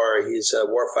fighting a war. He's a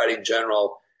war-fighting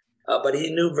general. But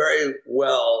he knew very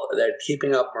well that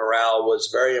keeping up morale was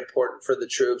very important for the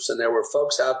troops. And there were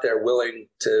folks out there willing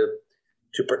to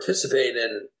participate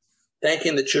in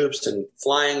thanking the troops and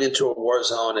flying into a war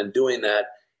zone and doing that.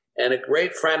 And a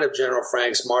great friend of General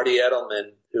Franks, Marty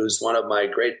Edelman, who's one of my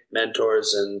great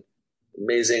mentors and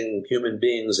amazing human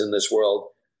beings in this world,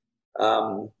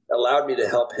 allowed me to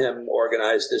help him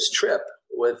organize this trip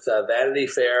with Vanity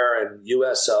Fair and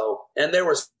USO. And there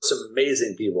were some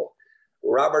amazing people.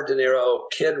 Robert De Niro,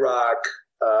 Kid Rock,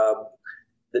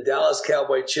 the Dallas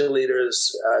Cowboy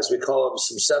cheerleaders, as we call them,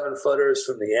 some 7-footers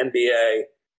from the NBA,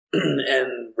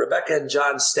 and Rebecca and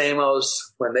John Stamos,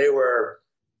 when they were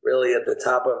really at the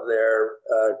top of their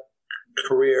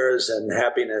careers and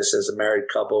happiness as a married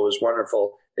couple. It was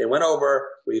wonderful. They went over.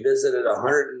 We visited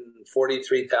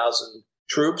 143,000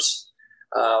 troops.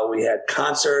 We had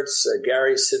concerts.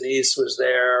 Gary Sinise was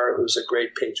there, who's a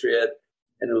great patriot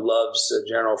and who loves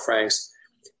General Franks.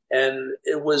 And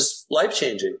it was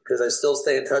life-changing because I still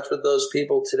stay in touch with those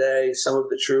people today. Some of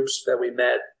the troops that we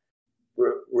met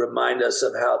remind us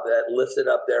of how that lifted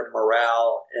up their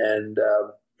morale and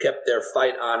kept their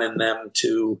fight on in them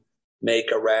to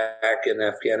make Iraq and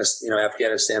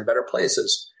Afghanistan better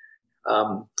places.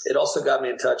 It also got me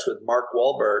in touch with Mark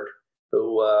Wahlberg,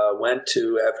 who went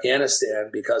to Afghanistan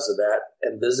because of that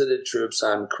and visited troops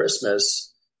on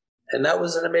Christmas. And that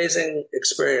was an amazing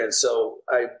experience. So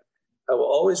I will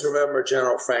always remember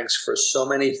General Franks for so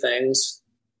many things,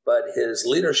 but his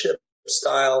leadership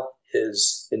style,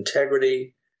 his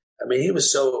integrity. I mean, he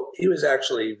was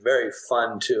actually very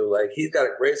fun too. Like, he's got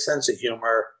a great sense of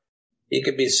humor. He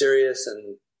could be serious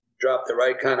and drop the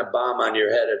right kind of bomb on your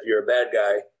head if you're a bad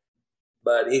guy.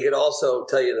 But he could also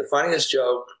tell you the funniest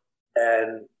joke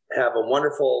and have a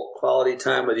wonderful quality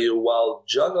time with you while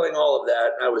juggling all of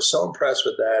that. I was so impressed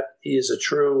with that. He is a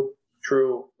true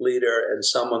leader and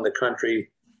someone the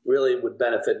country really would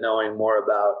benefit knowing more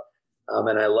about.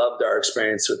 And I loved our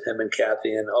experience with him and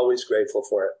Kathy, and always grateful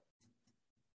for it.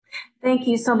 Thank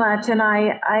you so much. And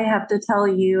I have to tell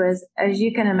you, as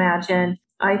you can imagine,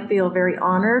 I feel very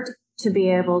honored to be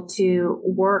able to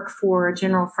work for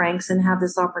General Franks and have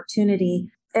this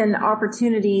opportunity. And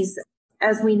opportunities,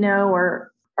 as we know,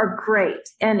 are great.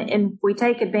 And we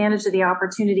take advantage of the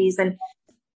opportunities. And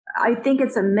I think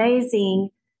it's amazing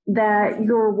that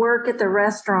your work at the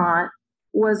restaurant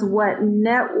was what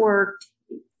networked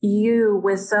you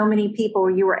with so many people.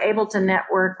 You were able to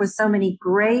network with so many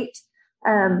great,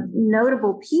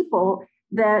 notable people.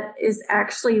 That is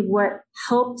actually what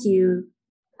helped you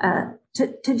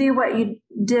to do what you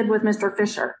did with Mr.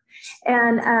 Fisher,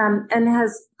 and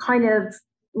has kind of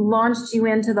launched you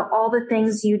into all the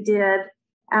things you did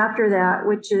after that,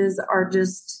 which are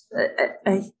just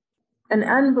an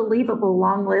unbelievable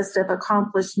long list of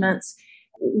accomplishments.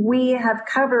 We have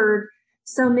covered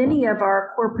so many of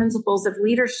our core principles of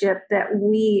leadership that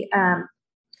we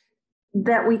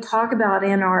talk about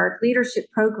in our leadership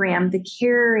program: the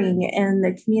caring and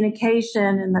the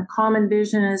communication and the common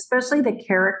vision, and especially the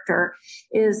character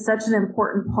is such an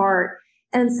important part.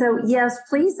 And so, yes,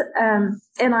 please. And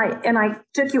I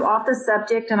took you off the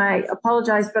subject, and I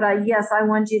apologize, but I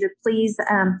want you to please.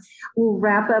 We'll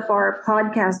wrap up our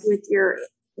podcast with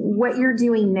what you're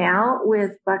doing now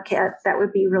with Buckhead. That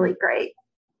would be really great.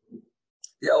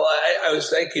 Yeah, well, I was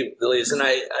thank you, Elise, and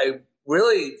I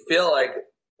really feel like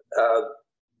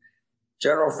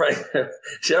General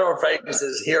Franks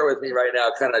is here with me right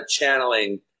now, kind of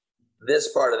channeling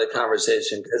this part of the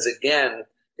conversation, because again,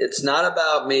 it's not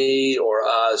about me or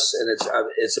us, and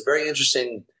it's a very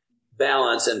interesting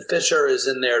balance. And Fisher is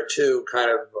in there too, kind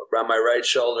of around my right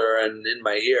shoulder and in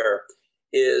my ear.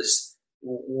 Is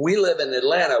we live in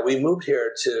Atlanta. We moved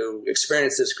here to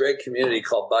experience this great community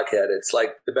called Buckhead. It's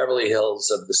like the Beverly Hills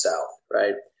of the South,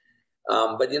 right?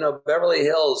 But Beverly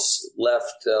Hills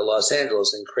left Los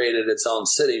Angeles and created its own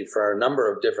city for a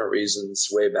number of different reasons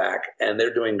way back, and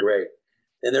they're doing great.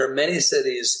 And there are many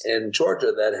cities in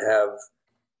Georgia that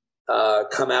have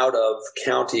come out of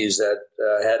counties that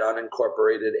had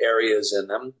unincorporated areas in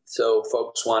them. So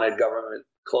folks wanted government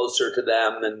closer to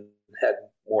them and had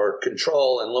more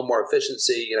control and a little more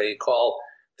efficiency. You call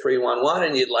 311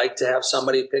 and you'd like to have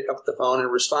somebody pick up the phone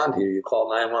and respond to you. You call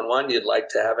 911, you'd like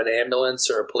to have an ambulance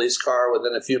or a police car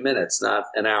within a few minutes, not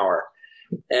an hour.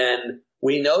 And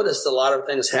we noticed a lot of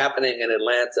things happening in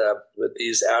Atlanta with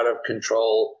these out of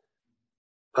control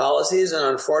policies. And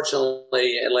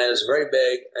unfortunately, Atlanta is very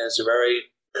big and it's very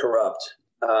corrupt.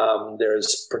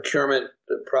 There's procurement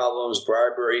problems,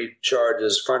 bribery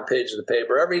charges, front page of the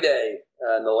paper every day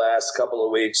in the last couple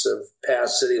of weeks of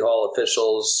past city hall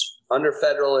officials under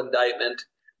federal indictment,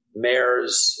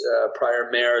 mayors, prior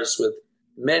mayors with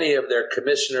many of their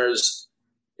commissioners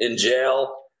in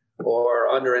jail or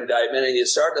under indictment. And you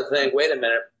start to think, wait a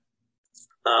minute,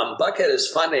 Buckhead is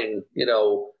funding,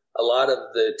 a lot of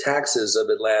the taxes of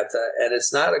Atlanta, and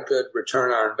it's not a good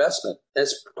return on investment.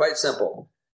 It's quite simple.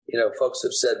 Folks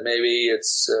have said maybe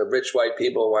it's rich white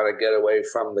people want to get away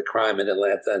from the crime in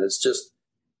Atlanta, and it's just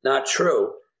not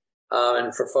true.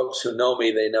 And for folks who know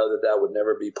me, they know that would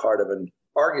never be part of an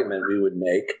argument we would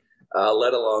make,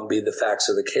 let alone be the facts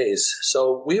of the case.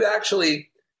 So we've actually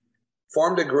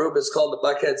formed a group. It's called the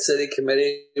Buckhead City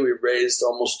Committee. We've raised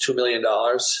almost $2 million.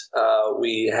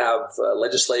 We have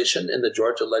legislation in the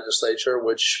Georgia legislature,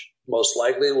 which most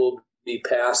likely will be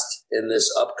passed in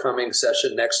this upcoming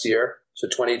session next year, so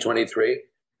 2023.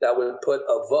 That would put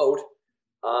a vote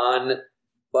on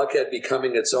Buckhead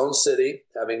becoming its own city,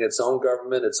 having its own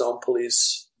government, its own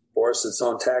police force, its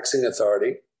own taxing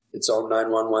authority, its own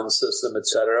 911 system, et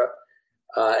cetera.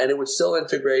 And it would still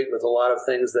integrate with a lot of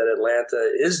things that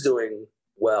Atlanta is doing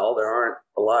well. There aren't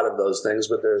a lot of those things,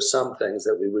 but there are some things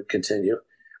that we would continue.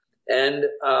 And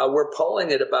we're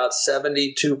polling at about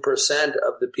 72%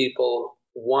 of the people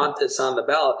want this on the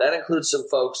ballot. That includes some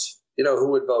folks,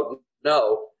 who would vote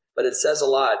no, but it says a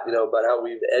lot, about how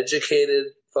we've educated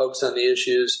folks on the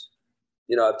issues.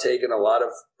 I've taken a lot of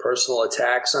personal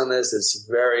attacks on this. It's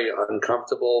very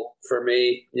uncomfortable for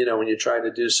me, when you're trying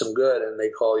to do some good and they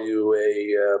call you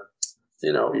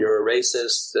you're a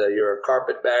racist, you're a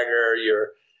carpetbagger, you're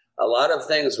a lot of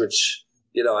things, which,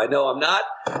 I know I'm not,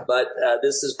 but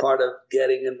this is part of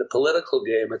getting in the political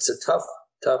game. It's a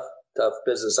tough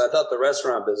business. I thought the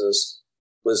restaurant business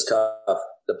was tough.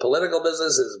 The political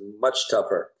business is much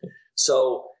tougher.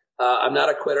 So I'm not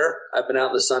a quitter. I've been out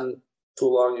in the sun too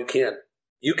long.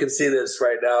 You can see this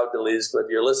right now, Delise, but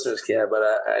your listeners can't. But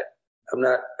I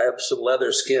have some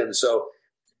leather skin. So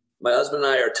my husband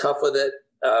and I are tough with it.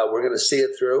 We're going to see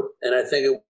it through. And I think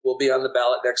it will be on the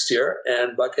ballot next year.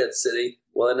 And Buckhead City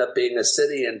will end up being a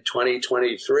city in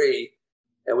 2023.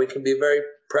 And we can be very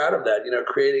proud of that.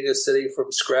 Creating a city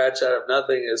from scratch out of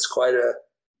nothing is quite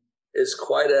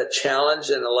a challenge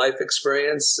and a life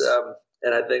experience.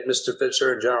 And I think Mr.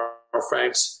 Fisher and General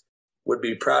Franks would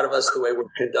be proud of us the way we're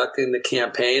conducting the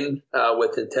campaign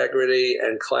with integrity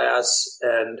and class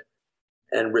and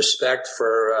respect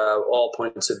for all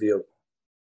points of view.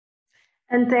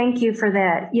 And thank you for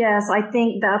that. Yes, I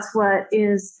think that's what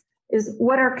is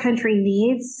what our country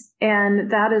needs.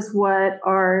 And that is what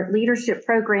our leadership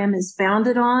program is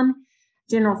founded on.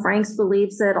 General Franks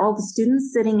believes that all the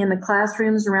students sitting in the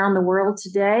classrooms around the world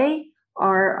today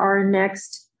are our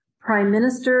next prime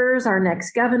ministers, our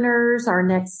next governors, our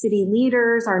next city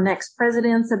leaders, our next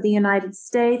presidents of the United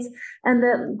States, and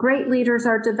that great leaders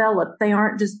are developed. They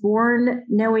aren't just born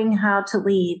knowing how to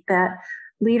lead. That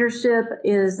leadership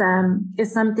is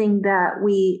something that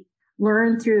we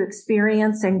learn through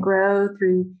experience and grow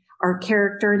through our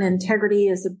character, and integrity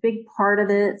is a big part of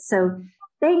it. So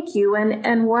thank you.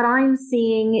 And what I'm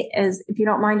seeing is, if you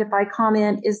don't mind if I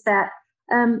comment, is that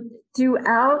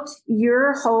throughout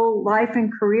your whole life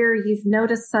and career, you've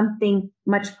noticed something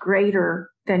much greater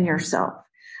than yourself,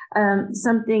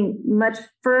 something much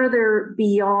further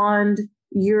beyond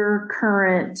your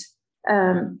current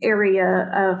area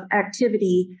of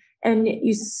activity. And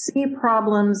you see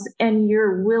problems and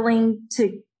you're willing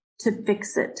to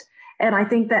fix it. And I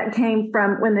think that came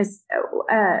from when this,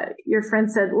 your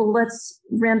friend said, well, let's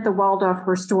rent the Waldorf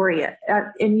Astoria.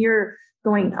 And you're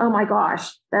going, oh my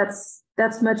gosh, that's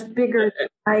much bigger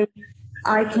than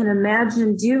I can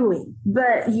imagine doing.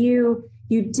 But you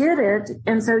did it.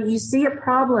 And so you see a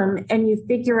problem and you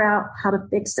figure out how to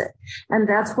fix it. And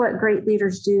that's what great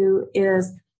leaders do,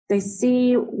 is they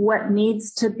see what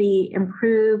needs to be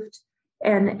improved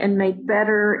and make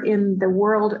better in the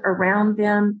world around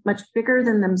them, much bigger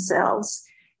than themselves.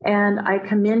 And I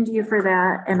commend you for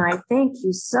that. And I thank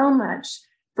you so much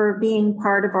for being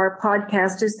part of our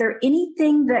podcast. Is there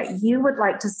anything that you would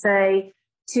like to say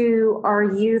to our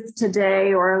youth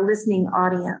today or our listening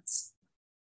audience?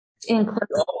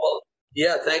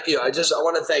 Yeah, thank you. I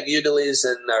want to thank you, Delise,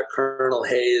 and Colonel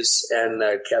Hayes and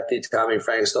Kathy, Tommy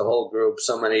Franks, the whole group.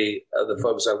 So many of the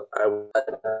folks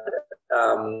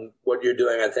what you're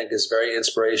doing, I think, is very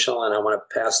inspirational, and I want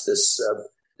to pass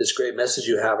this great message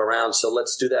you have around. So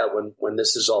let's do that when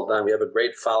this is all done. We have a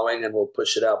great following, and we'll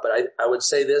push it out. But I would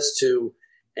say this to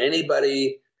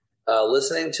anybody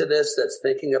listening to this that's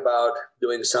thinking about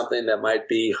doing something that might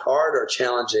be hard or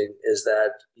challenging, is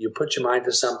that you put your mind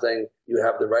to something, you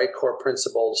have the right core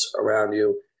principles around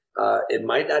you. It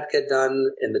might not get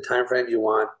done in the time frame you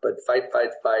want, but fight,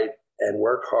 and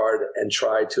work hard and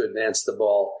try to advance the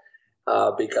ball.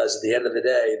 Because at the end of the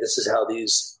day, this is how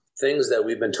these things that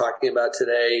we've been talking about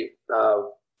today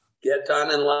get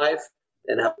done in life,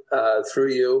 and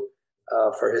through you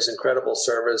for his incredible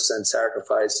service and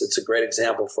sacrifice. It's a great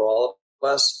example for all of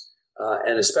us,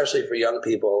 and especially for young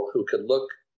people who could look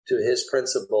to his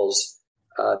principles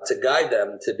to guide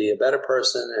them to be a better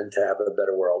person and to have a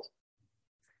better world.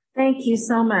 Thank you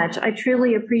so much. I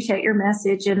truly appreciate your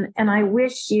message, and I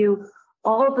wish you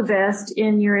all the best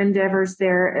in your endeavors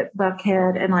there at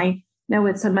Buckhead. And I know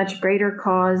it's a much greater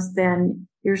cause than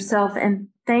yourself. And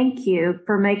thank you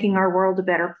for making our world a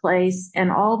better place. And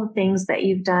all the things that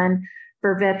you've done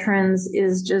for veterans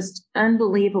is just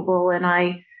unbelievable. And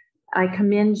I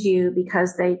commend you,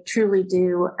 because they truly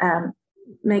do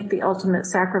make the ultimate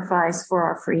sacrifice for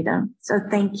our freedom. So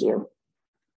thank you.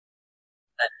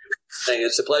 Thank you.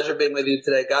 It's a pleasure being with you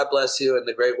today. God bless you and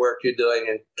the great work you're doing,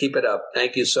 and keep it up.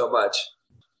 Thank you so much.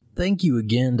 Thank you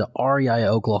again to REI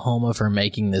Oklahoma for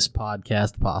making this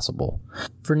podcast possible.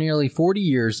 For nearly 40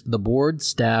 years, the board,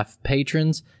 staff,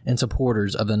 patrons, and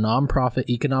supporters of the nonprofit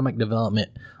economic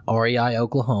development REI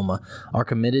Oklahoma are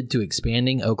committed to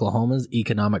expanding Oklahoma's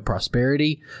economic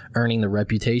prosperity, earning the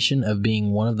reputation of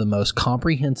being one of the most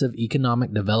comprehensive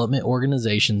economic development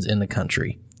organizations in the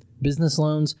country. Business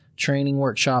loans, training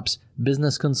workshops,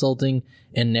 business consulting,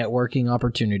 and networking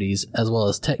opportunities, as well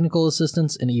as technical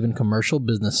assistance and even commercial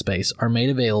business space, are made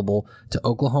available to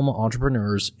Oklahoma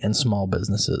entrepreneurs and small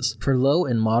businesses. For low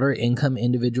and moderate income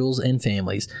individuals and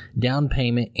families, down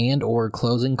payment and or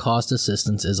closing cost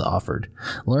assistance is offered.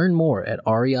 Learn more at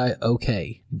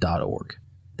reiok.org.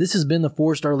 This has been the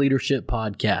 4-Star Leadership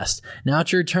Podcast. Now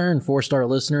it's your turn, 4-Star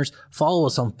listeners. Follow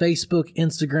us on Facebook,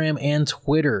 Instagram, and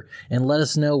Twitter, and let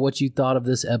us know what you thought of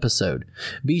this episode.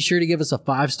 Be sure to give us a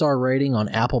 5-star rating on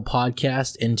Apple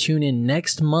Podcast, and tune in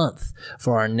next month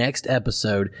for our next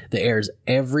episode that airs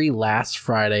every last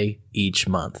Friday each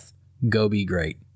month. Go be great.